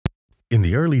In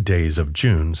the early days of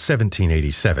June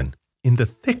 1787, in the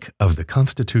thick of the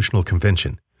Constitutional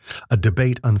Convention, a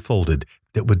debate unfolded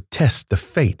that would test the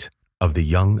fate of the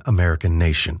young American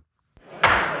nation.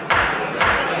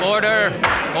 Order!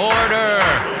 Order!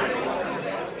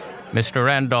 Mr.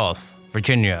 Randolph,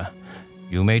 Virginia,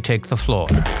 you may take the floor.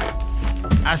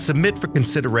 I submit for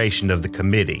consideration of the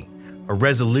committee a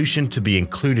resolution to be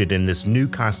included in this new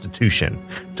Constitution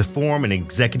to form an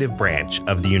executive branch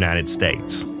of the United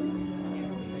States.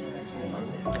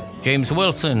 James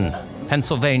Wilson,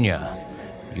 Pennsylvania,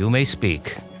 you may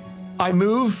speak. I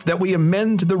move that we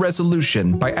amend the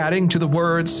resolution by adding to the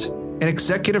words, an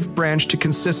executive branch to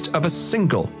consist of a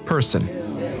single person.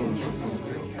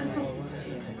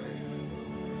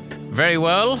 Very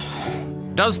well.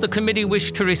 Does the committee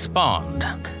wish to respond?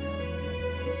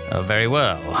 Very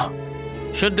well.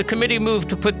 Should the committee move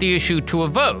to put the issue to a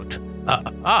vote?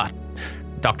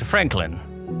 Dr. Franklin.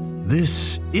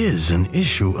 This is an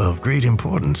issue of great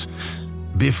importance.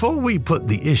 Before we put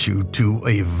the issue to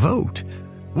a vote,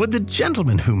 would the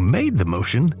gentleman who made the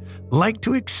motion like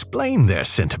to explain their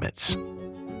sentiments?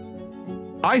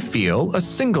 I feel a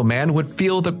single man would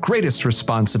feel the greatest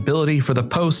responsibility for the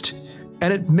post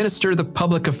and administer the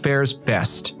public affairs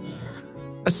best.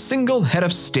 A single head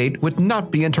of state would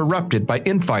not be interrupted by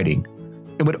infighting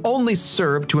and would only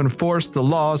serve to enforce the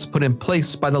laws put in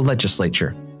place by the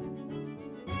legislature.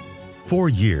 4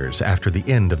 years after the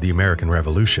end of the American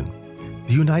Revolution,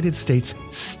 the United States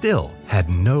still had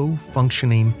no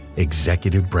functioning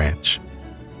executive branch.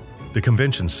 The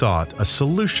convention sought a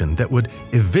solution that would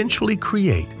eventually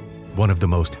create one of the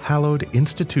most hallowed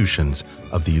institutions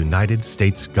of the United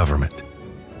States government,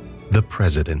 the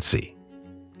presidency.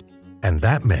 And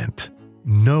that meant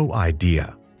no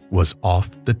idea was off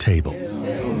the table.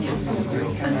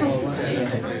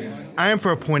 I am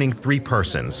for appointing 3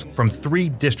 persons from 3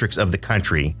 districts of the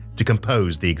country to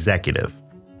compose the executive.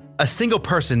 A single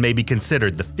person may be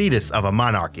considered the fetus of a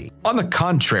monarchy. On the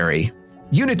contrary,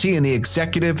 unity in the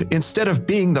executive, instead of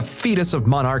being the fetus of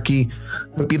monarchy,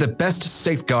 would be the best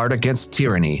safeguard against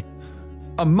tyranny.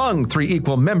 Among 3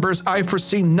 equal members, I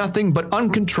foresee nothing but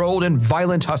uncontrolled and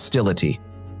violent hostility.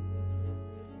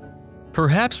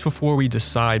 Perhaps before we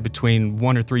decide between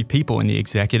 1 or 3 people in the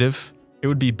executive, it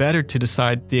would be better to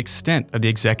decide the extent of the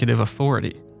executive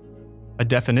authority. A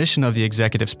definition of the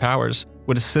executive's powers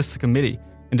would assist the committee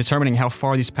in determining how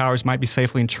far these powers might be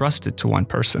safely entrusted to one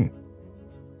person.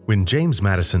 When James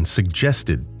Madison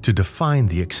suggested to define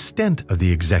the extent of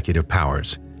the executive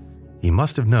powers, he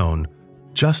must have known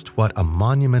just what a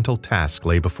monumental task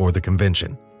lay before the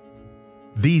convention.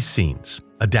 These scenes,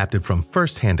 adapted from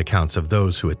first-hand accounts of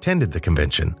those who attended the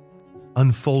convention,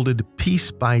 unfolded piece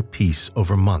by piece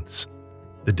over months.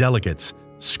 The delegates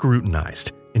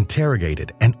scrutinized,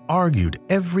 interrogated, and argued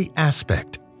every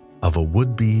aspect of a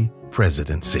would-be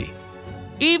presidency.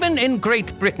 Even in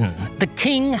Great Britain, the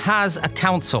king has a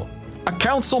council. A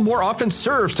council more often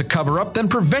serves to cover up than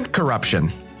prevent corruption.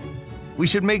 We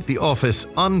should make the office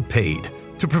unpaid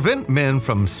to prevent men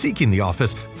from seeking the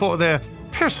office for their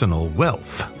personal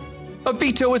wealth. A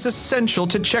veto is essential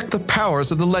to check the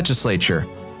powers of the legislature.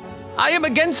 I am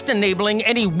against enabling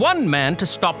any one man to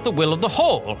stop the will of the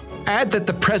whole. Add that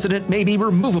the president may be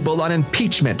removable on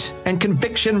impeachment and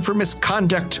conviction for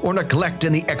misconduct or neglect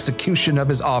in the execution of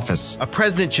his office. A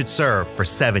president should serve for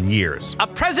 7 years. A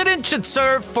president should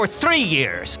serve for 3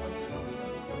 years.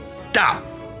 Stop!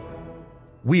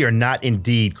 We are not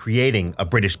indeed creating a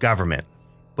British government,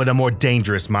 but a more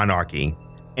dangerous monarchy,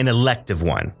 an elective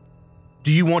one.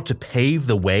 Do you want to pave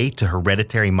the way to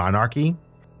hereditary monarchy?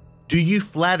 Do you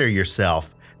flatter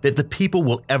yourself that the people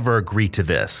will ever agree to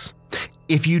this?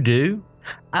 If you do,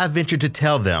 I venture to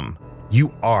tell them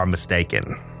you are mistaken.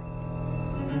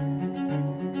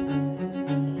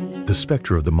 The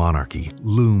specter of the monarchy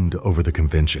loomed over the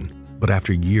convention, but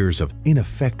after years of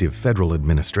ineffective federal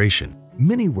administration,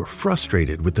 many were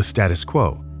frustrated with the status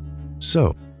quo.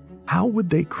 So, how would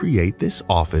they create this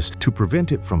office to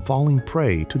prevent it from falling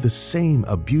prey to the same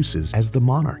abuses as the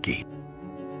monarchy?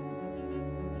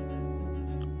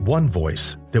 One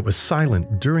voice that was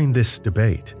silent during this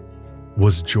debate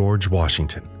was George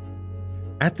Washington.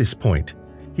 At this point,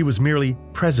 he was merely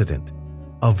president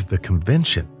of the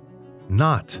convention,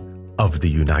 not of the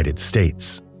United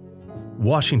States.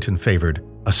 Washington favored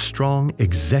a strong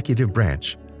executive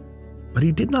branch, but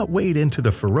he did not wade into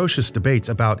the ferocious debates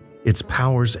about its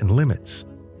powers and limits.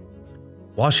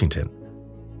 Washington,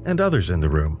 and others in the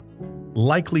room,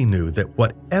 likely knew that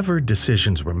whatever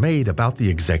decisions were made about the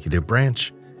executive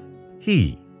branch,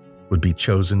 he would be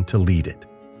chosen to lead it.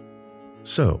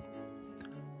 So,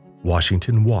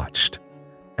 Washington watched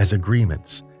as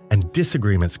agreements and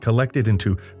disagreements collected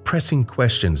into pressing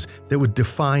questions that would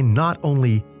define not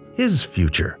only his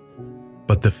future,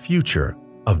 but the future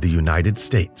of the United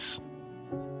States.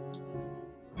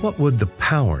 What would the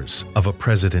powers of a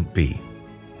president be?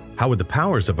 How would the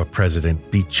powers of a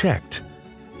president be checked?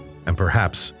 And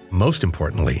perhaps most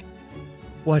importantly,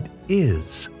 what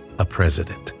is a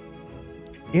president?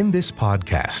 In this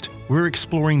podcast, we're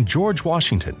exploring George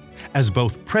Washington as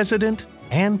both president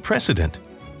and precedent,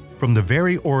 from the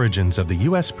very origins of the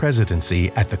U.S. presidency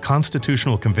at the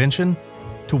Constitutional Convention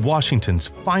to Washington's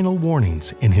final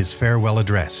warnings in his farewell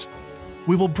address.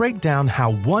 We will break down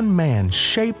how one man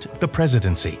shaped the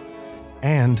presidency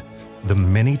and the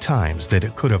many times that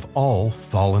it could have all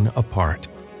fallen apart.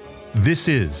 This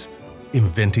is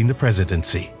Inventing the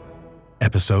Presidency,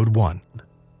 Episode 1,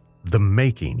 The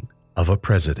Making of a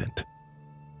President.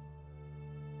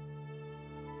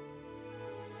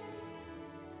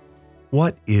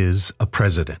 What is a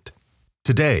president?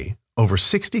 Today, over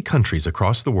 60 countries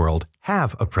across the world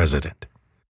have a president.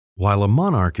 While a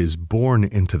monarch is born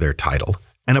into their title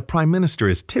and a prime minister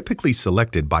is typically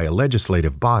selected by a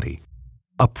legislative body,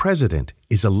 a president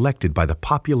is elected by the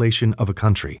population of a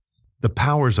country. The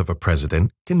powers of a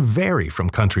president can vary from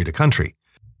country to country,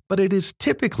 but it is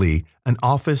typically an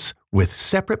office with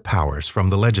separate powers from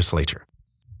the legislature.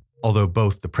 Although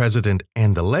both the president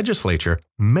and the legislature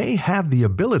may have the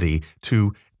ability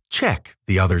to check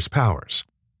the other's powers.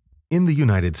 In the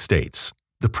United States,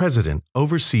 the president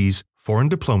oversees foreign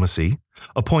diplomacy,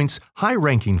 appoints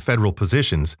high-ranking federal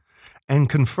positions, and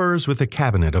confers with a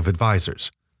cabinet of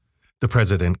advisors. The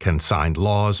president can sign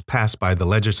laws passed by the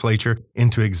legislature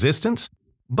into existence,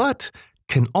 but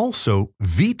can also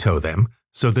veto them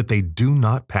so that they do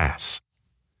not pass.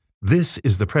 This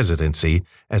is the presidency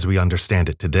as we understand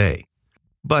it today.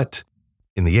 But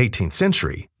in the 18th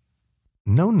century,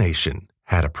 no nation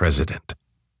had a president.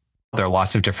 There are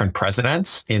lots of different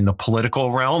presidents in the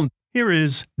political realm. Here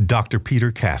is Dr.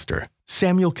 Peter Kastor,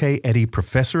 Samuel K. Eddy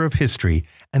Professor of History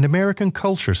and American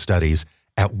Culture Studies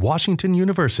at Washington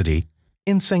University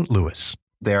in St. Louis.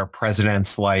 There are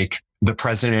presidents like the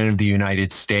President of the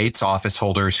United States, office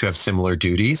holders who have similar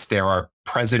duties. There are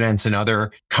presidents in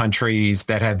other countries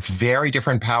that have very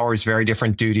different powers, very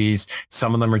different duties.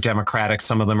 Some of them are democratic,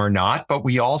 some of them are not. But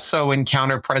we also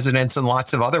encounter presidents in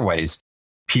lots of other ways.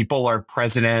 People are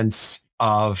presidents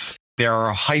of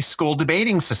their high school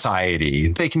debating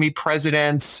society. They can be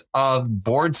presidents of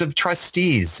boards of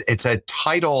trustees. It's a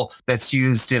title that's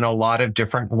used in a lot of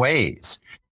different ways.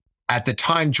 At the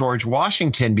time George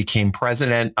Washington became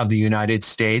president of the United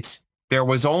States, there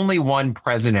was only one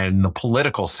president in the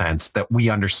political sense that we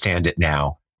understand it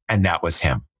now, and that was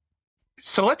him.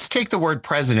 So let's take the word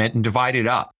president and divide it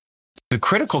up. The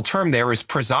critical term there is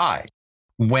preside.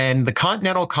 When the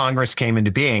Continental Congress came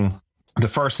into being, the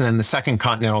first and then the second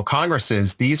Continental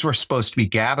Congresses, these were supposed to be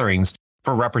gatherings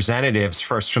for representatives,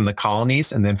 first from the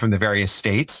colonies and then from the various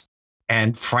states.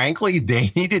 And frankly,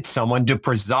 they needed someone to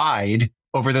preside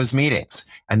over those meetings,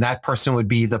 and that person would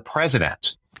be the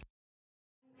president.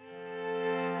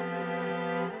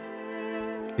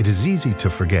 It is easy to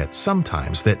forget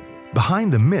sometimes that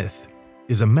behind the myth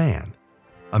is a man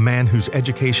whose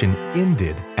education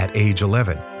ended at age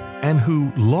 11 and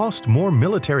who lost more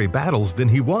military battles than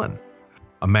he won,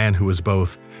 a man who was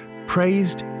both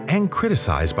praised and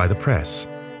criticized by the press,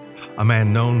 a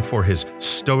man known for his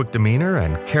stoic demeanor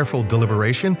and careful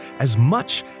deliberation as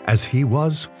much as he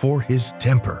was for his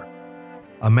temper,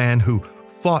 a man who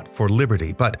fought for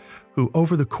liberty but who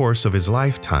over the course of his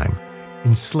lifetime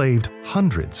enslaved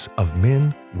hundreds of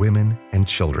men, women, and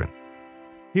children.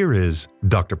 Here is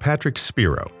Dr. Patrick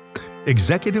Spero,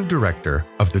 Executive Director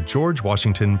of the George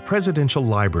Washington Presidential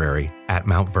Library at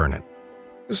Mount Vernon.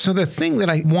 So the thing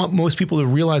that I want most people to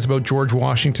realize about George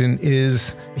Washington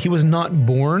is he was not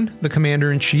born the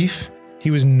commander-in-chief.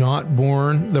 He was not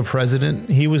born the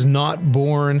president. He was not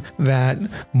born that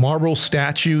marble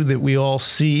statue that we all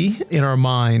see in our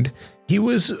mind. He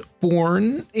was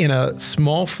born in a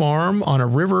small farm on a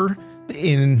river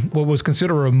in what was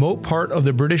considered a remote part of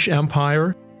the British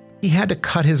Empire. He had to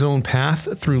cut his own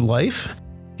path through life.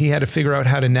 He had to figure out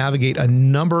how to navigate a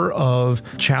number of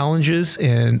challenges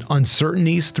and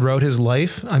uncertainties throughout his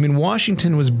life. I mean,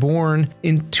 Washington was born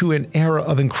into an era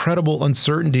of incredible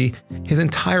uncertainty. His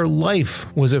entire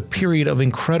life was a period of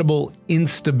incredible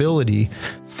instability,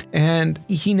 and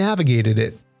he navigated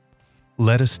it.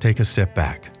 Let us take a step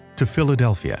back to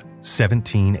Philadelphia,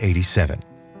 1787.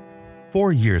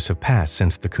 4 years have passed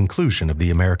since the conclusion of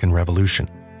the American Revolution.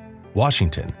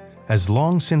 Washington has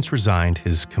long since resigned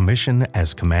his commission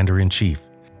as Commander-in-Chief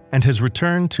and has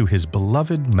returned to his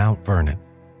beloved Mount Vernon.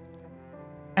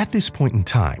 At this point in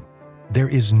time, there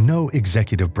is no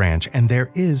executive branch and there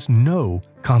is no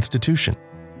constitution.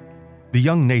 The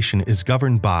young nation is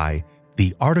governed by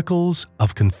the Articles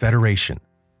of Confederation.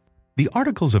 The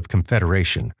Articles of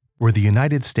Confederation were the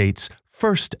United States'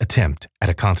 first attempt at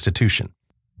a constitution.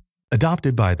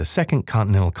 Adopted by the Second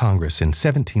Continental Congress in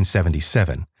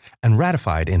 1777 and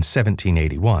ratified in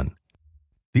 1781,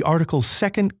 the Article's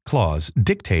second clause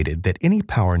dictated that any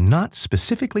power not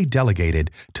specifically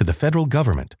delegated to the federal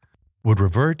government would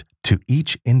revert to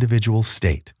each individual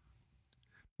state.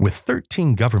 With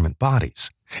 13 government bodies,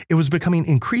 it was becoming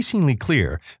increasingly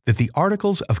clear that the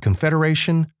Articles of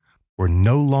Confederation were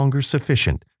no longer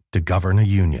sufficient to govern a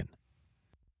union.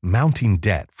 Mounting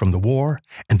debt from the war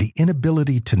and the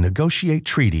inability to negotiate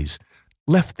treaties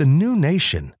left the new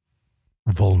nation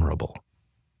vulnerable.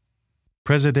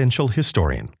 Presidential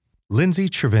historian Lindsay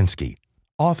Chervinsky,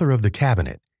 author of The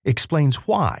Cabinet, explains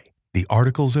why the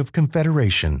Articles of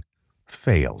Confederation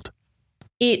failed.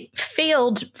 It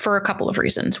failed for a couple of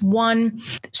reasons. One,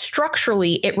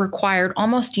 structurally, it required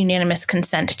almost unanimous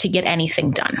consent to get anything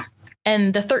done.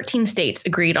 And the 13 states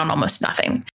agreed on almost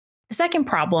nothing. The second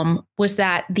problem was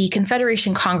that the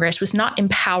Confederation Congress was not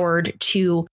empowered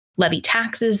to levy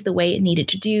taxes the way it needed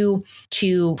to do,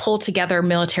 to pull together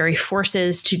military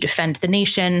forces to defend the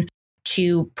nation,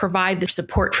 to provide the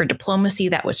support for diplomacy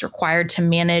that was required to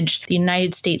manage the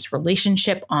United States'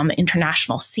 relationship on the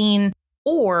international scene,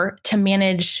 or to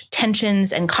manage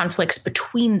tensions and conflicts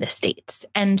between the states.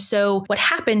 And so what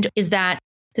happened is that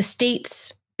the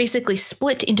states basically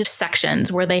split into sections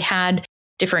where they had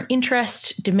different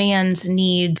interests, demands,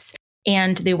 needs,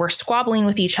 and they were squabbling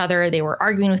with each other, they were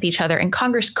arguing with each other, and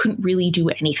Congress couldn't really do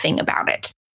anything about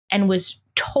it and was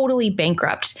totally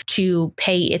bankrupt to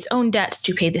pay its own debts,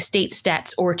 to pay the state's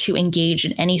debts, or to engage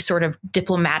in any sort of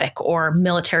diplomatic or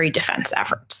military defense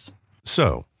efforts.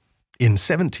 So, in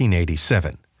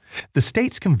 1787, the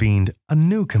states convened a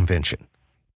new convention.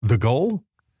 The goal?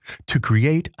 To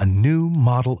create a new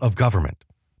model of government,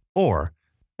 or,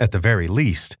 at the very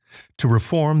least, to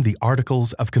reform the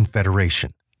Articles of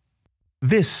Confederation.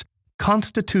 This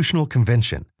constitutional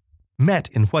convention met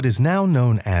in what is now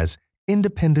known as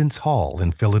Independence Hall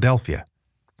in Philadelphia.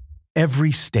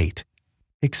 Every state,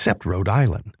 except Rhode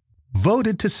Island,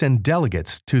 voted to send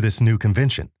delegates to this new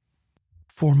convention.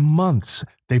 For months,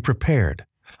 they prepared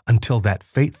until that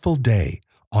fateful day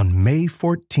on May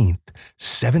 14th,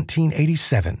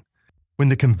 1787, when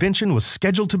the convention was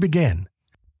scheduled to begin.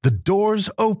 The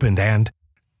doors opened and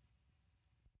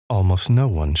almost no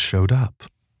one showed up.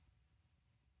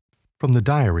 From the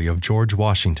Diary of George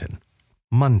Washington,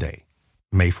 Monday,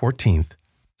 May 14th,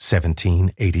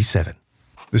 1787.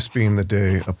 This being the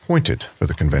day appointed for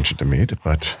the convention to meet,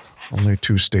 but only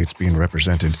 2 states being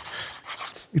represented,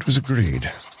 it was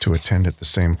agreed to attend at the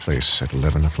same place at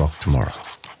 11 o'clock tomorrow.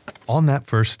 On that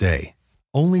first day,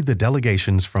 only the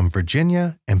delegations from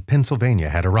Virginia and Pennsylvania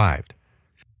had arrived.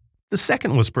 The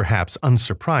second was perhaps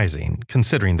unsurprising,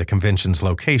 considering the convention's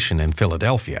location in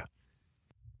Philadelphia.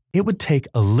 It would take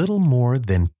a little more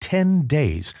than 10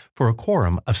 days for a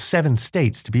quorum of 7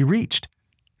 states to be reached.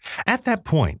 At that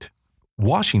point,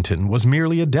 Washington was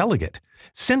merely a delegate,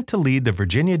 sent to lead the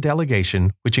Virginia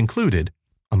delegation, which included,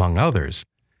 among others,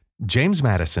 James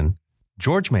Madison,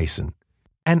 George Mason,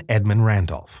 and Edmund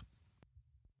Randolph.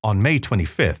 On May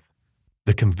 25th,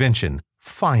 the convention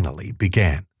finally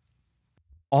began.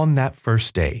 On that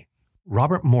first day,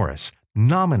 Robert Morris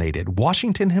nominated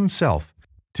Washington himself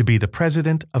to be the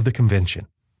president of the convention.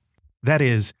 That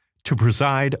is, to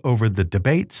preside over the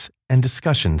debates and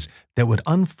discussions that would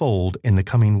unfold in the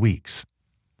coming weeks.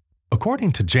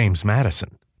 According to James Madison,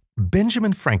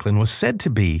 Benjamin Franklin was said to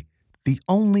be the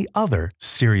only other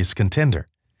serious contender,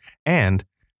 and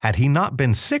had he not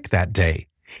been sick that day,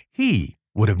 he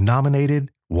would have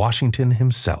nominated Washington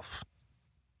himself.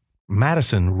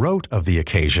 Madison wrote of the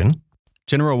occasion,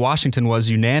 General Washington was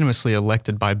unanimously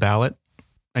elected by ballot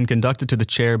and conducted to the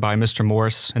chair by Mr.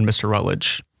 Morris and Mr.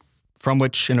 Rutledge, from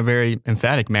which, in a very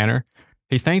emphatic manner,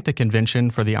 he thanked the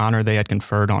convention for the honor they had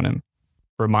conferred on him,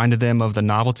 reminded them of the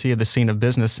novelty of the scene of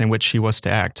business in which he was to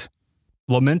act,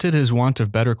 lamented his want of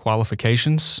better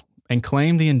qualifications, and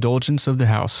claimed the indulgence of the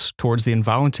House towards the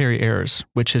involuntary errors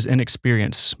which his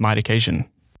inexperience might occasion.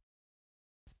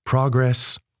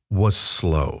 Progress was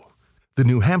slow. The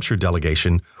New Hampshire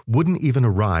delegation wouldn't even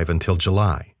arrive until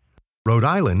July. Rhode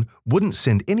Island wouldn't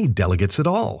send any delegates at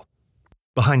all.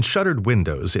 Behind shuttered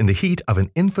windows in the heat of an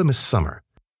infamous summer,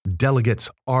 delegates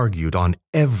argued on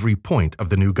every point of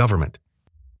the new government.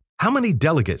 How many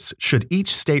delegates should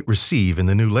each state receive in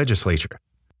the new legislature?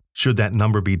 Should that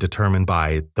number be determined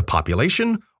by the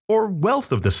population or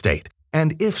wealth of the state?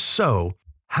 And if so,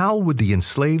 how would the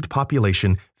enslaved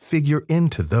population figure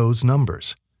into those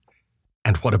numbers?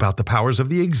 And what about the powers of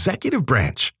the executive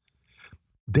branch?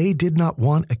 They did not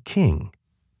want a king.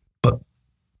 But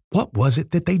what was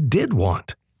it that they did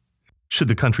want? Should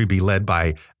the country be led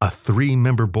by a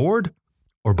 3-member board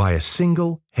or by a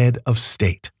single head of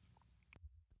state?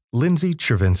 Lindsay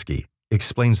Chervinsky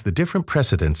explains the different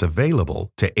precedents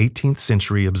available to 18th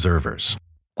century observers.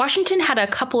 Washington had a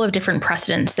couple of different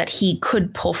precedents that he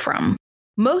could pull from.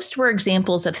 Most were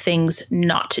examples of things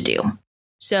not to do.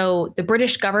 So the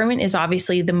British government is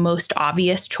obviously the most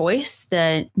obvious choice.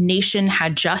 The nation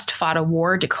had just fought a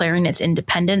war declaring its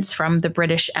independence from the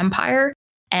British Empire,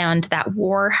 and that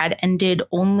war had ended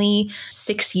only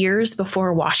 6 years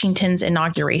before Washington's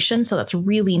inauguration. So that's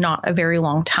really not a very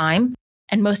long time.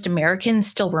 And most Americans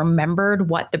still remembered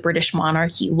what the British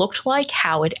monarchy looked like,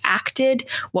 how it acted,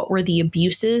 what were the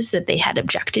abuses that they had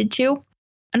objected to.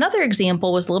 Another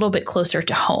example was a little bit closer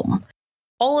to home.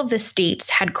 All of the states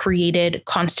had created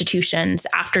constitutions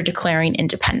after declaring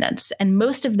independence, and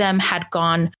most of them had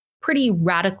gone pretty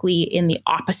radically in the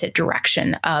opposite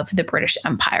direction of the British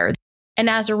Empire. And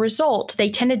as a result, they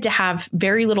tended to have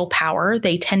very little power.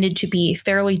 They tended to be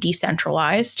fairly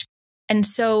decentralized. And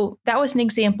so that was an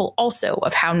example also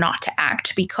of how not to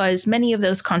act, because many of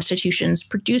those constitutions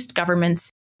produced governments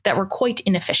that were quite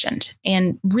inefficient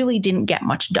and really didn't get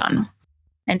much done.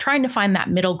 And trying to find that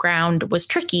middle ground was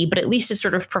tricky, but at least it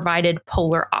sort of provided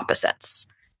polar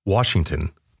opposites.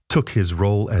 Washington took his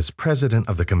role as president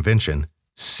of the convention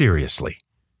seriously.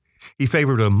 He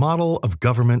favored a model of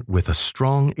government with a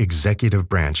strong executive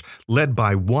branch led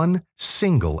by one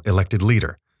single elected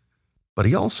leader. But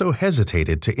he also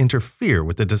hesitated to interfere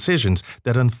with the decisions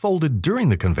that unfolded during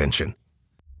the convention.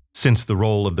 Since the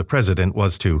role of the president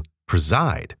was to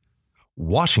preside,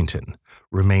 Washington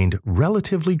remained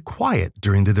relatively quiet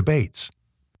during the debates.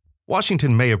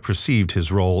 Washington may have perceived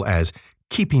his role as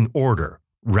keeping order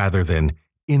rather than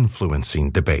influencing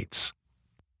debates.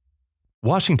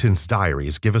 Washington's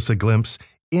diaries give us a glimpse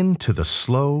into the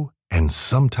slow and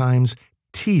sometimes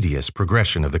tedious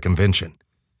progression of the convention.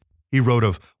 He wrote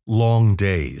of long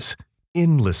days,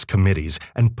 endless committees,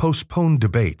 and postponed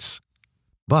debates.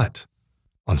 But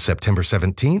on September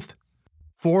 17th,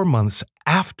 4 months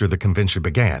after the convention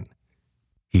began,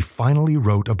 he finally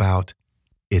wrote about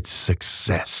its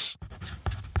success.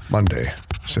 Monday,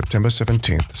 September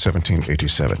 17th,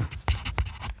 1787.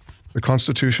 The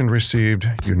Constitution received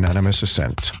unanimous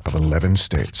assent of 11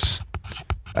 states,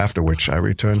 after which I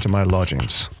returned to my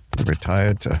lodgings and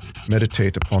retired to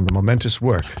meditate upon the momentous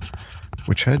work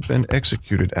which had been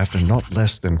executed after not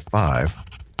less than 5,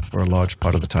 for a large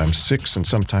part of the time 6 and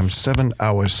sometimes 7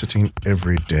 hours sitting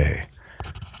every day.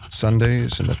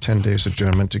 Sundays and a 10 days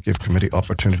adjournment to give committee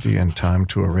opportunity and time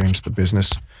to arrange the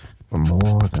business for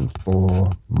more than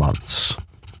 4 months.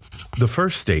 The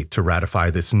first state to ratify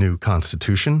this new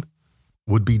constitution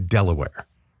would be Delaware.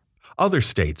 Other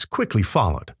states quickly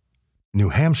followed. New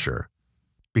Hampshire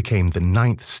became the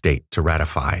 9th state to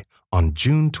ratify on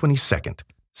June 22nd,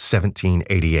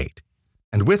 1788,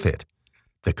 and with it,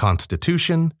 the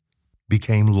Constitution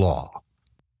became law.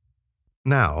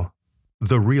 Now,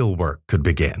 the real work could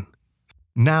begin.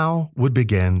 Now would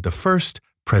begin the first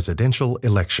presidential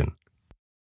election.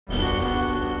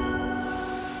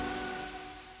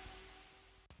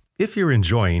 If you're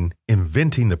enjoying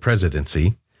Inventing the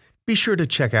Presidency, be sure to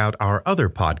check out our other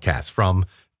podcasts from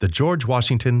the George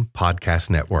Washington Podcast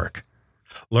Network.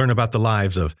 Learn about the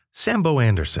lives of Sambo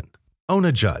Anderson,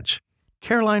 Ona Judge,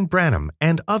 Caroline Branham,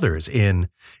 and others in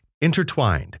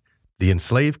Intertwined, the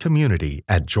Enslaved Community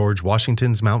at George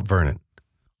Washington's Mount Vernon.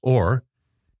 Or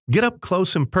get up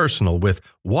close and personal with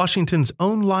Washington's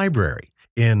own library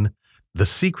in The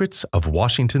Secrets of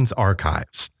Washington's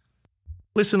Archives.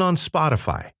 Listen on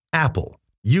Spotify, Apple,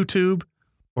 YouTube,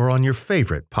 or on your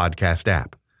favorite podcast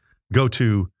app. Go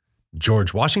to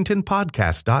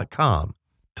georgewashingtonpodcast.com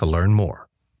to learn more.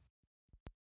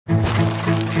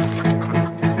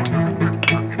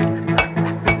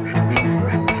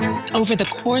 Over the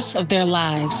course of their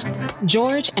lives,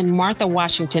 George and Martha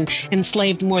Washington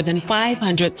enslaved more than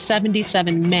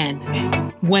 577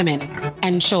 men, women,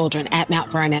 and children at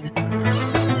Mount Vernon.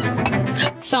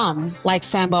 Some, like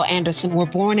Sambo Anderson, were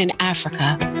born in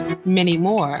Africa. Many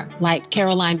more, like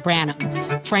Caroline Branham,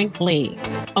 Frank Lee,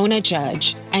 Ona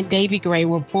Judge, and Davy Gray,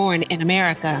 were born in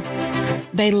America.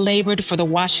 They labored for the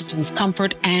Washingtons'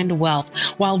 comfort and wealth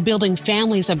while building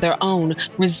families of their own,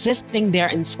 resisting their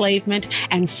enslavement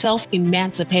and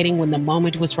self-emancipating when the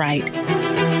moment was right.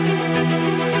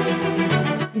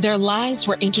 Their lives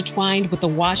were intertwined with the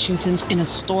Washingtons in a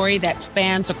story that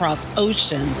spans across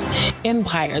oceans,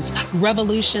 empires,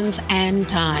 revolutions, and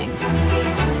time.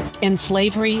 In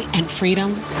slavery and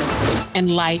freedom,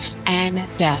 in life and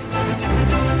death.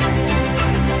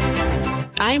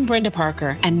 I'm Brenda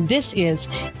Parker, and this is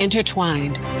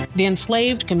Intertwined, the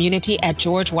enslaved community at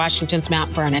George Washington's Mount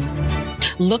Vernon.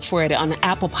 Look for it on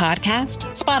Apple Podcast,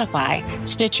 Spotify,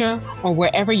 Stitcher, or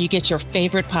wherever you get your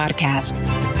favorite podcast.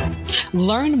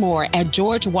 Learn more at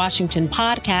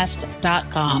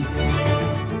georgewashingtonpodcast.com.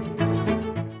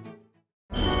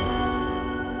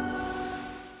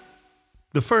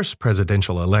 The first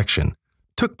presidential election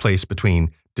took place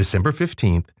between December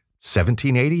 15th,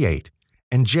 1788,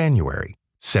 and January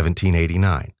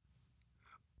 1789.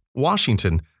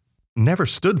 Washington never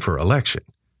stood for election.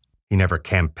 He never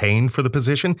campaigned for the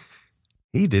position.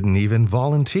 He didn't even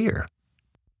volunteer.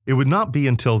 It would not be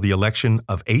until the election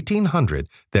of 1800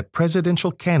 that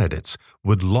presidential candidates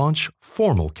would launch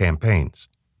formal campaigns.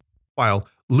 While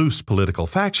loose political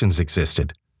factions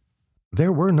existed,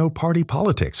 there were no party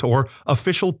politics or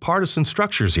official partisan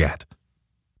structures yet.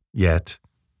 Yet,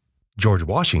 George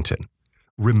Washington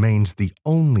remains the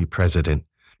only president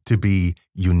to be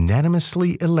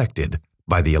unanimously elected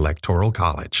by the Electoral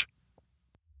College.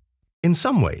 In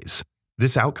some ways,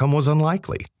 this outcome was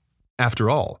unlikely. After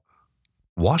all,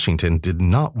 Washington did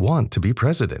not want to be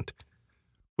president.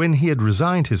 When he had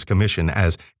resigned his commission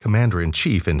as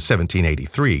commander-in-chief in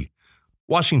 1783,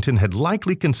 Washington had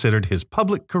likely considered his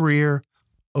public career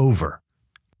over.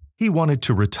 He wanted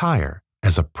to retire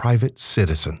as a private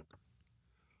citizen.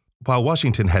 While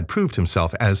Washington had proved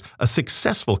himself as a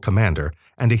successful commander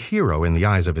and a hero in the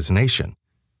eyes of his nation,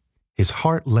 his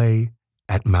heart lay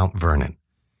at Mount Vernon,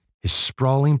 his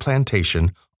sprawling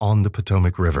plantation on the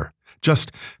Potomac River,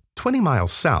 just 20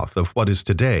 miles south of what is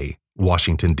today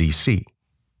Washington, D.C.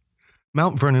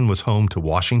 Mount Vernon was home to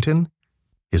Washington,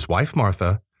 his wife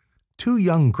Martha, 2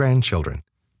 young grandchildren,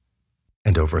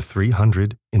 and over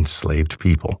 300 enslaved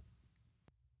people.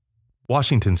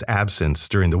 Washington's absence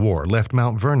during the war left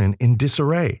Mount Vernon in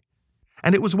disarray,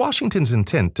 and it was Washington's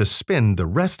intent to spend the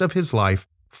rest of his life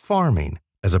farming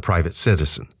as a private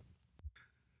citizen.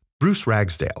 Bruce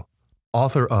Ragsdale,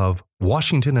 author of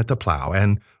Washington at the Plow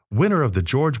and winner of the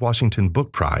George Washington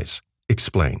Book Prize,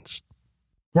 explains.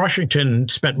 Washington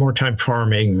spent more time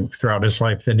farming throughout his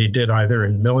life than he did either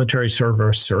in military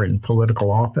service or in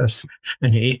political office.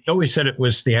 And he always said it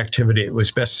was the activity that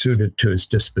was best suited to his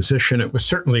disposition. It was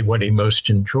certainly what he most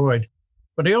enjoyed.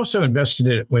 But he also invested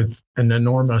it with an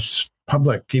enormous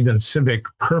public, even civic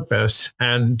purpose.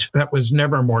 And that was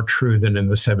never more true than in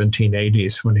the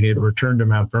 1780s when he had returned to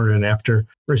Mount Vernon after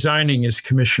resigning his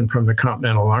commission from the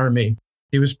Continental Army.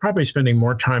 He was probably spending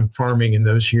more time farming in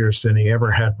those years than he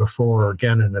ever had before or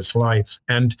again in his life.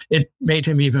 And it made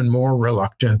him even more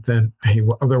reluctant than he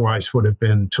otherwise would have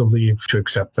been to leave to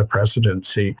accept the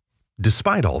presidency.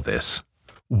 Despite all this,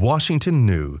 Washington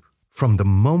knew from the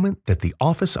moment that the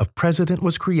office of president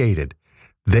was created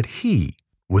that he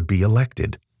would be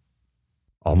elected.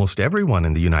 Almost everyone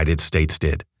in the United States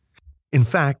did. In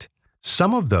fact,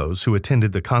 some of those who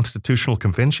attended the Constitutional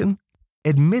Convention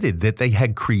admitted that they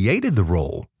had created the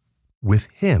role with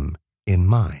him in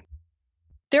mind.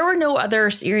 There were no other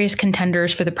serious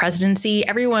contenders for the presidency.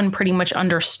 Everyone pretty much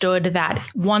understood that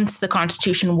once the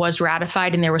Constitution was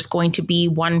ratified and there was going to be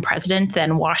one president,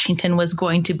 then Washington was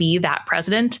going to be that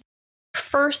president.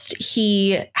 First,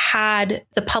 he had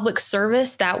the public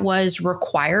service that was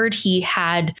required. He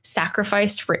had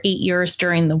sacrificed for 8 years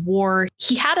during the war.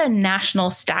 He had a national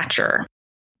stature.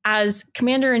 As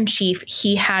commander-in-chief,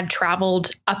 he had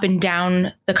traveled up and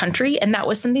down the country, and that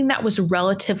was something that was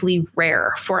relatively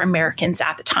rare for Americans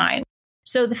at the time.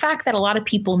 So the fact that a lot of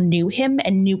people knew him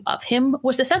and knew of him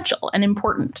was essential and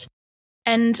important.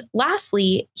 And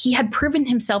lastly, he had proven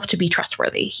himself to be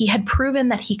trustworthy. He had proven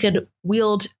that he could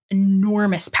wield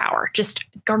enormous power, just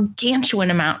gargantuan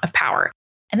amount of power,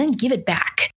 and then give it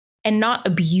back and not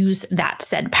abuse that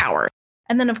said power.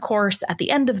 And then, of course, at the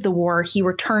end of the war, he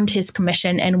returned his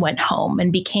commission and went home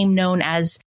and became known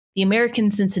as the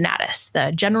American Cincinnatus,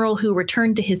 the general who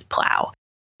returned to his plow.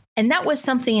 And that was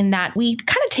something that we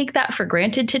kind of take that for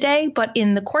granted today, but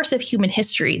in the course of human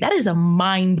history, that is a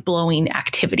mind-blowing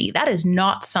activity. That is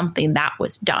not something that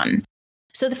was done.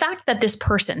 So the fact that this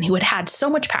person who had had so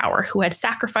much power, who had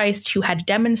sacrificed, who had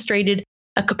demonstrated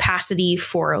a capacity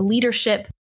for leadership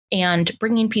and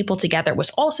bringing people together was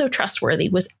also trustworthy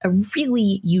was a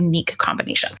really unique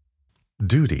combination.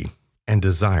 Duty and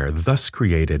desire thus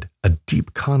created a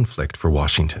deep conflict for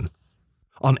Washington.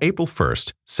 On April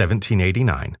 1st,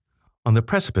 1789, on the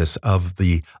precipice of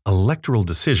the electoral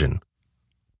decision,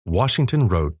 Washington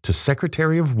wrote to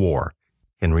Secretary of War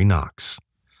Henry Knox.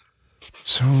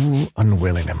 So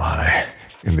unwilling am I,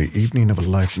 in the evening of a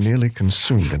life nearly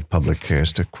consumed in public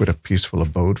cares, to quit a peaceful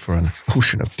abode for an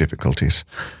ocean of difficulties.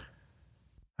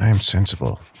 I am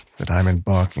sensible that I am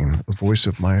embarking the voice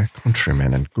of my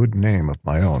countrymen and good name of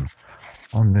my own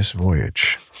on this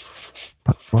voyage.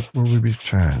 But what will be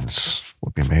returns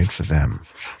will be made for them.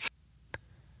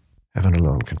 Heaven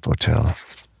alone can foretell.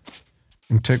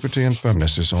 Integrity and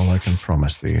firmness is all I can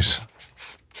promise these.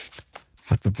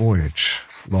 But the voyage,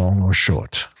 long or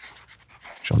short,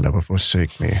 shall never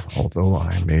forsake me, although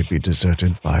I may be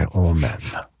deserted by all men.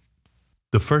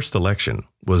 The first election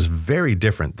was very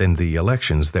different than the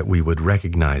elections that we would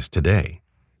recognize today.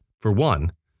 For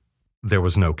one, there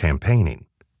was no campaigning,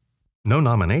 no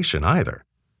nomination either.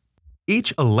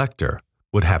 Each elector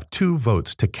would have 2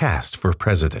 votes to cast for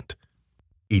president.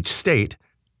 Each state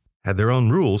had their own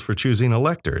rules for choosing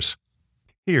electors.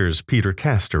 Here's Peter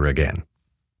Kastor again.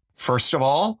 First of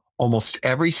all, almost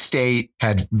every state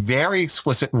had very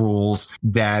explicit rules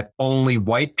that only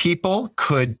white people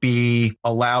could be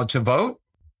allowed to vote.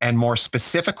 And more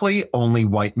specifically, only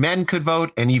white men could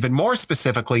vote. And even more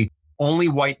specifically, only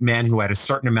white men who had a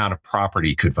certain amount of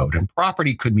property could vote. And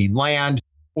property could mean land,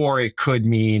 or it could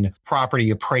mean property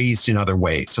appraised in other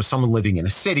ways. So someone living in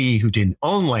a city who didn't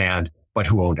own land, but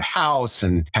who owned a house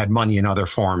and had money in other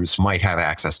forms might have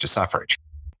access to suffrage.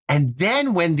 And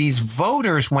then when these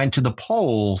voters went to the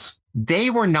polls, they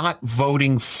were not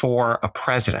voting for a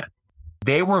president.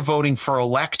 They were voting for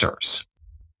electors.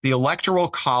 The Electoral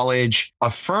College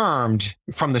affirmed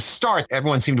from the start,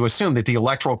 everyone seemed to assume that the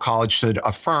Electoral College should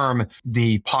affirm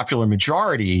the popular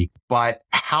majority, but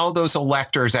how those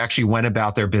electors actually went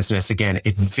about their business, again,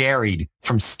 it varied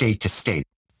from state to state.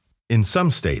 In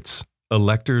some states,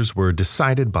 electors were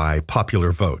decided by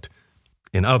popular vote.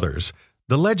 In others,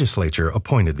 the legislature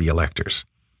appointed the electors.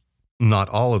 Not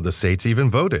all of the states even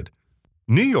voted.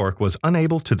 New York was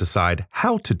unable to decide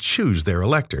how to choose their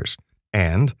electors,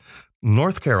 and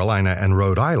North Carolina and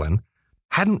Rhode Island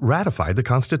hadn't ratified the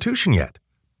Constitution yet.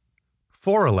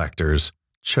 4 electors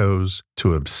chose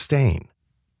to abstain.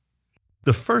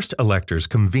 The first electors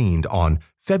convened on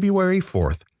February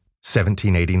 4th,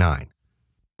 1789.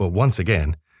 But once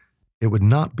again, it would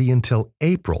not be until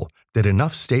April that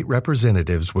enough state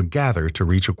representatives would gather to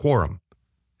reach a quorum.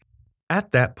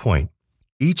 At that point,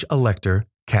 each elector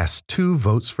cast 2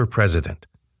 votes for president.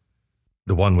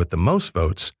 The one with the most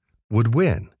votes would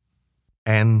win,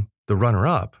 and the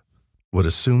runner-up would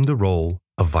assume the role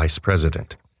of vice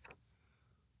president.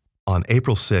 On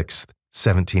April 6,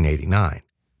 1789,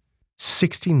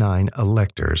 69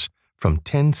 electors from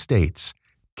 10 states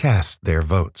cast their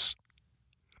votes.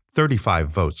 35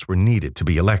 votes were needed to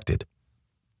be elected.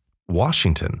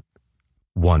 Washington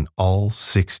won all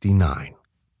 69.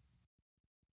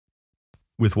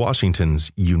 With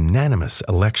Washington's unanimous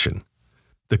election,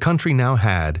 the country now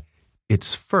had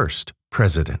its first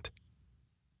president.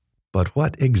 But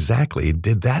what exactly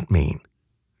did that mean?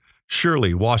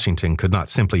 Surely Washington could not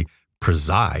simply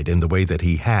preside in the way that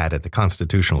he had at the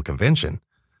Constitutional Convention.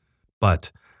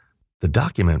 But the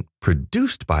document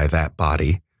produced by that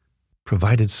body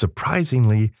provided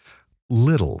surprisingly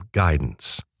little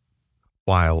guidance.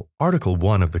 While Article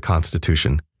 1 of the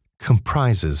Constitution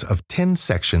comprises of 10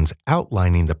 sections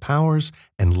outlining the powers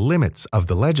and limits of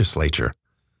the legislature,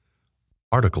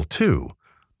 Article 2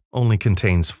 only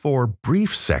contains 4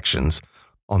 brief sections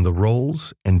on the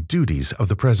roles and duties of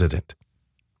the president.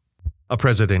 A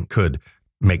president could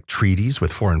make treaties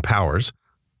with foreign powers,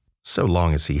 so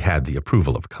long as he had the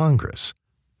approval of Congress.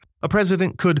 A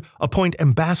president could appoint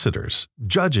ambassadors,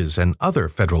 judges, and other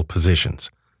federal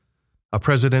positions. A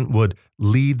president would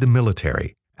lead the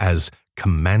military as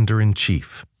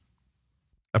commander-in-chief.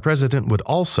 A president would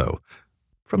also,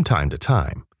 from time to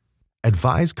time,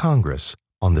 advise Congress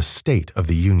on the state of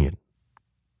the Union.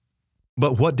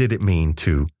 But what did it mean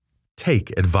to take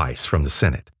advice from the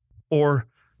Senate? Or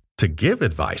to give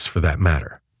advice, for that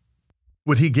matter?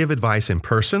 Would he give advice in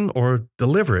person or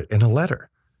deliver it in a letter?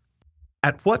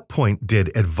 At what point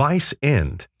did advice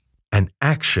end and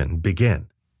action begin?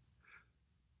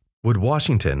 Would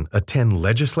Washington attend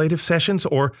legislative sessions,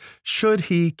 or should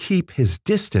he keep his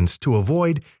distance to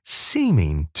avoid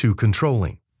seeming too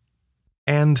controlling?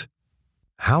 And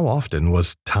how often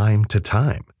was time to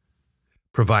time?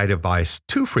 Provide advice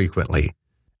too frequently,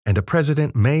 and a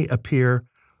president may appear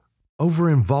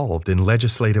over-involved in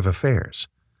legislative affairs.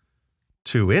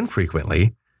 Too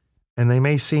infrequently, and they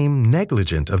may seem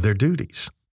negligent of their duties.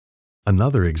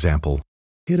 Another example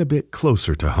hit a bit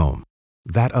closer to home,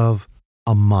 that of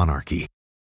a monarchy.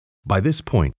 By this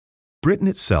point, Britain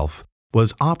itself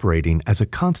was operating as a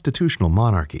constitutional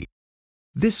monarchy.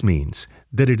 This means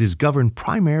that it is governed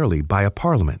primarily by a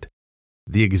parliament.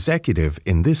 The executive,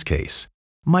 in this case,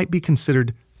 might be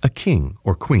considered a king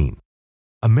or queen.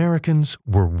 Americans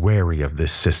were wary of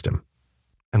this system,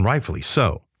 and rightfully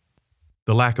so.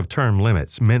 The lack of term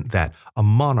limits meant that a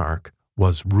monarch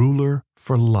was ruler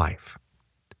for life.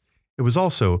 It was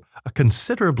also a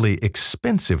considerably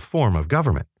expensive form of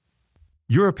government.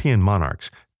 European monarchs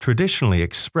traditionally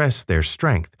expressed their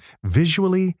strength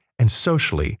visually and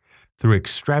socially through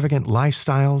extravagant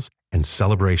lifestyles and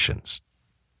celebrations.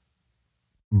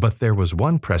 But there was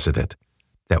one precedent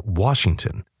that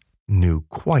Washington knew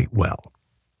quite well.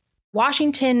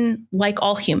 Washington, like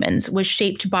all humans, was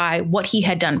shaped by what he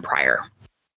had done prior.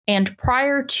 And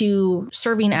prior to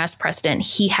serving as president,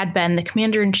 he had been the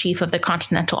commander-in-chief of the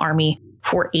Continental Army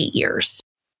for 8 years.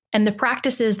 And the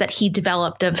practices that he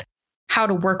developed of how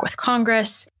to work with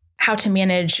Congress, how to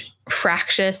manage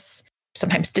fractious,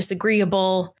 sometimes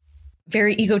disagreeable,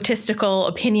 very egotistical,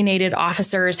 opinionated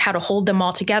officers, how to hold them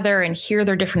all together and hear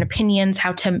their different opinions,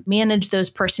 how to manage those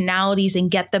personalities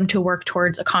and get them to work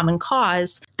towards a common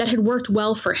cause, that had worked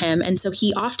well for him. And so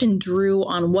he often drew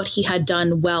on what he had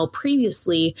done well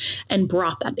previously and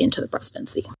brought that into the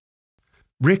presidency.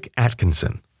 Rick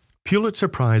Atkinson, Pulitzer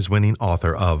Prize-winning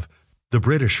author of The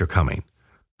British Are Coming,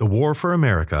 The War for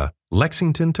America,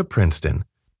 Lexington to Princeton,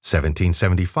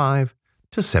 1775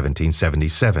 to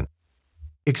 1777,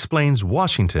 explains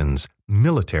Washington's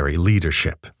military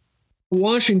leadership.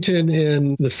 Washington,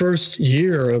 in the first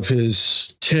year of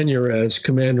his tenure as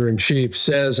commander-in-chief,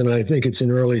 says, and I think it's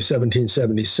in early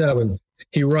 1777,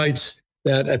 he writes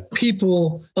that a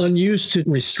people unused to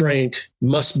restraint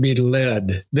must be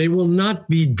led. They will not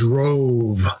be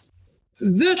drove.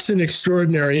 That's an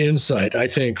extraordinary insight, I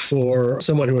think, for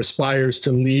someone who aspires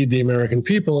to lead the American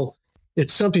people.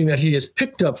 It's something that he has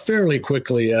picked up fairly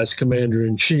quickly as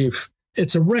commander-in-chief.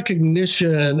 It's a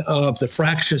recognition of the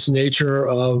fractious nature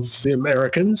of the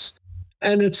Americans,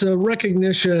 and it's a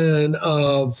recognition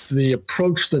of the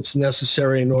approach that's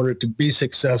necessary in order to be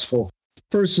successful,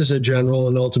 first as a general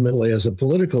and ultimately as a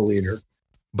political leader.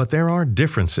 But there are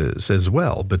differences as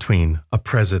well between a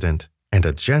president and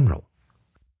a general,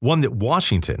 one that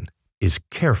Washington is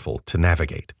careful to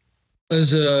navigate.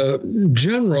 As a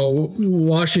general,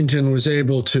 Washington was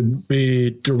able to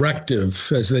be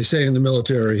directive, as they say in the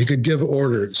military. He could give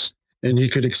orders, and he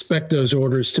could expect those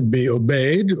orders to be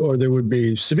obeyed, or there would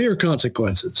be severe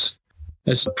consequences.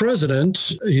 As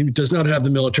president, he does not have the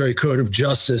military code of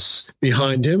justice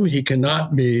behind him. He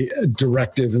cannot be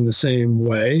directive in the same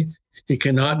way. He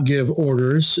cannot give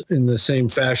orders in the same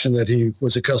fashion that he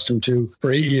was accustomed to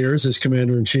for 8 years as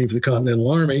commander-in-chief of the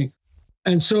Continental Army.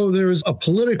 And so there's a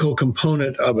political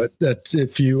component of it that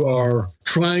if you are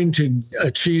trying to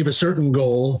achieve a certain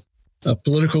goal, a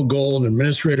political goal, an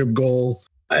administrative goal,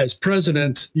 as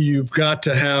president, you've got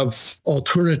to have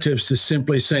alternatives to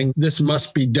simply saying, this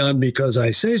must be done because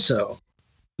I say so.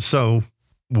 So,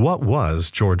 what was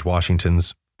George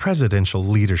Washington's presidential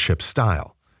leadership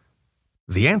style?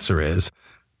 The answer is,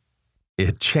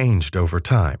 it changed over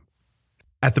time.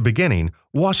 At the beginning,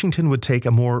 Washington would take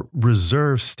a more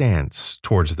reserved stance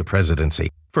towards the presidency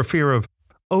for fear of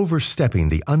overstepping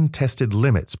the untested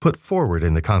limits put forward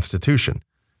in the Constitution.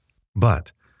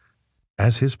 But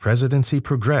as his presidency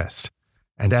progressed,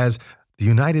 and as the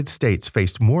United States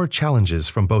faced more challenges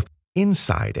from both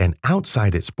inside and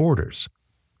outside its borders,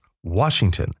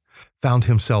 Washington found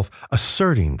himself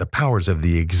asserting the powers of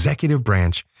the executive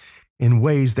branch in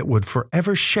ways that would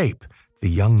forever shape the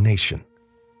young nation.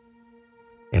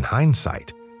 In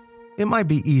hindsight, it might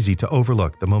be easy to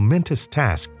overlook the momentous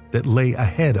task that lay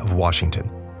ahead of Washington,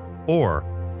 or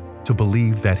to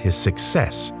believe that his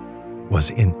success was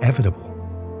inevitable.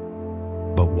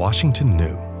 But Washington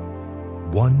knew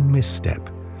one misstep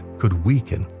could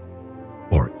weaken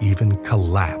or even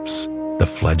collapse the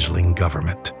fledgling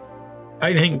government.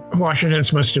 I think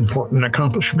Washington's most important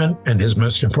accomplishment and his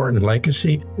most important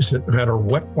legacy is that no matter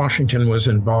what Washington was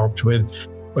involved with,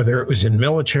 whether it was in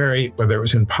military, whether it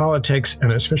was in politics,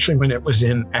 and especially when it was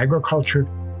in agriculture,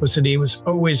 was that he was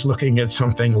always looking at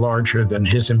something larger than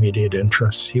his immediate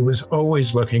interests. He was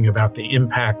always looking about the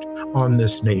impact on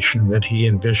this nation that he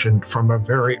envisioned from a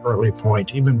very early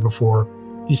point, even before.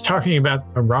 He's talking about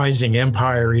a rising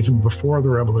empire even before the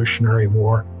Revolutionary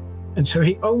War. And so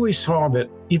he always saw that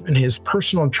even his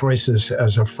personal choices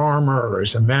as a farmer or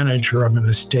as a manager of an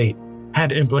estate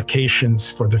had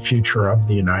implications for the future of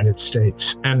the United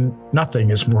States. And nothing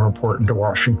is more important to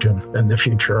Washington than the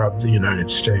future of the United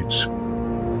States.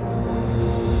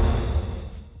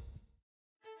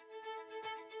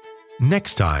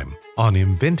 Next time on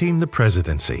Inventing the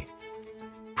Presidency,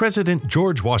 President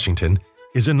George Washington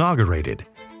is inaugurated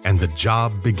and the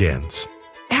job begins.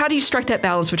 How do you strike that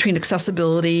balance between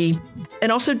accessibility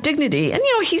and also dignity? And,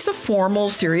 he's a formal,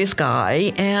 serious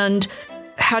guy. And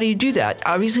how do you do that?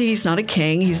 Obviously, he's not a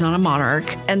king. He's not a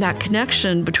monarch. And that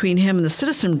connection between him and the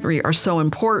citizenry are so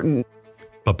important.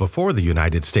 But before the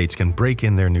United States can break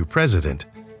in their new president,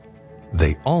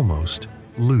 they almost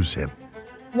lose him.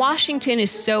 Washington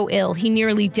is so ill, he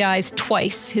nearly dies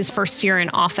twice his first year in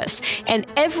office. And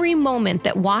every moment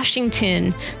that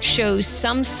Washington shows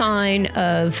some sign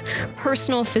of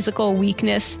personal physical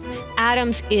weakness,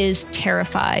 Adams is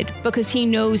terrified because he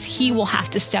knows he will have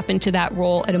to step into that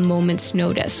role at a moment's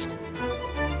notice.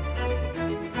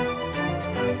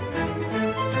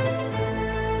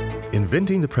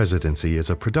 Inventing the Presidency is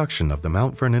a production of the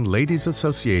Mount Vernon Ladies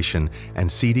Association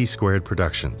and CD Squared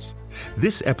Productions.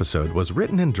 This episode was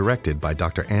written and directed by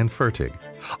Dr. Ann Fertig.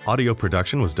 Audio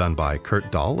production was done by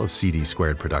Kurt Dahl of CD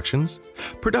Squared Productions.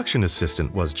 Production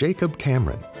assistant was Jacob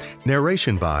Cameron.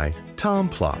 Narration by Tom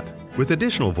Plott, with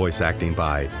additional voice acting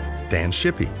by Dan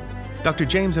Shippey, Dr.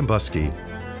 James Mbusky,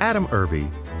 Adam Irby,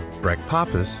 Breck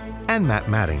Pappas, and Matt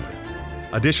Mattinger.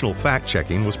 Additional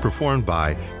fact-checking was performed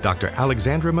by Dr.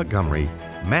 Alexandra Montgomery,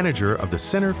 manager of the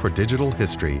Center for Digital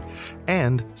History,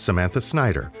 and Samantha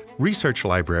Snyder, research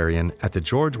librarian at the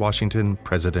George Washington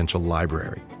Presidential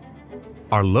Library.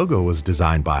 Our logo was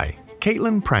designed by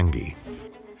Caitlin Prange.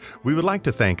 We would like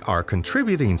to thank our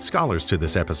contributing scholars to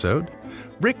this episode,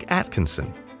 Rick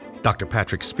Atkinson, Dr.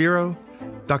 Patrick Spero,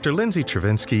 Dr. Lindsay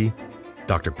Chervinsky,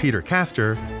 Dr. Peter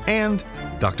Kastor, and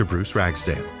Dr. Bruce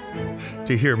Ragsdale.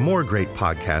 To hear more great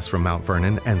podcasts from Mount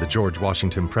Vernon and the George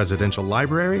Washington Presidential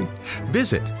Library,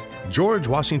 visit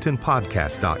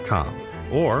georgewashingtonpodcast.com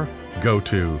or go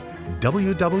to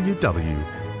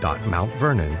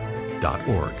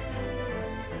www.mountvernon.org.